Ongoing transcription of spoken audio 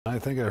I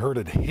think I heard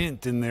a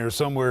hint in there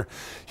somewhere.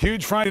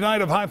 Huge Friday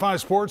night of Hi-Fi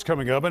Sports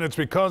coming up, and it's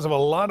because of a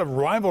lot of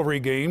rivalry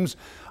games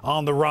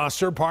on the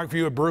roster.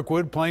 Parkview at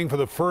Brookwood playing for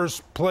the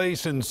first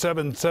place in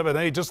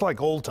 7-7A, just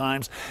like old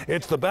times.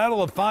 It's the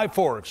Battle of Five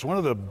Forks, one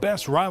of the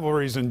best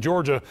rivalries in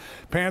Georgia.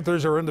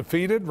 Panthers are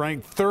undefeated,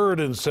 ranked third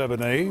in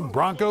 7A.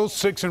 Broncos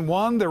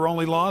 6-1. Their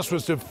only loss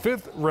was to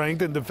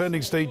fifth-ranked and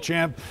defending state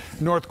champ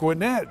North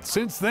Gwinnett.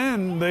 Since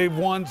then, they've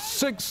won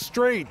 6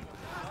 straight.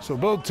 So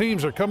both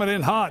teams are coming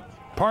in hot.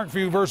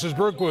 Parkview versus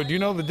Brookwood. You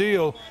know the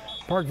deal.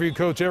 Parkview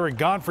coach Eric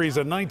Godfrey is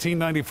a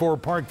 1994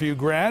 Parkview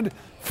grad.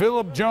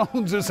 Philip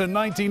Jones is a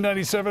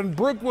 1997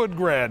 Brookwood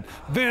grad.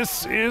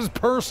 This is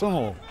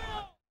personal.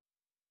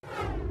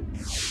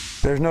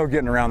 There's no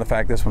getting around the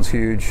fact this one's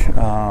huge,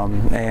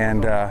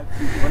 and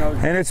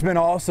it's been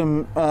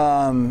awesome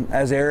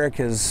as Eric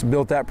has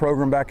built that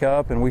program back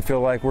up, and we feel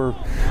like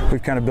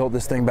we've kind of built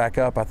this thing back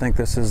up. I think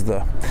this is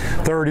the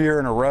 3rd year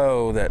in a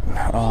row that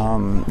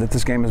that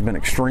this game has been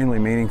extremely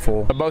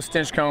meaningful. Both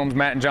Stinchcombs,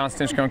 Matt and John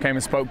Stinchcomb, came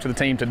and spoke to the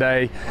team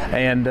today,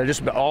 and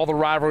just all the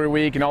rivalry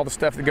week and all the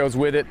stuff that goes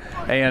with it,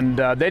 and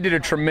they did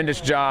a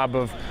tremendous job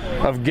of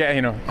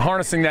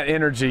harnessing that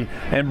energy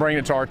and bringing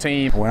it to our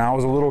team. When I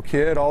was a little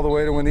kid, all the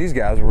way to when these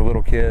guys were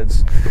little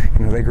kids,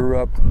 they grew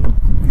up,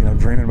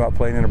 dreaming about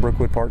playing in a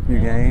Brookwood Parkview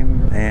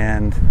game,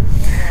 and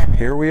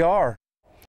here we are.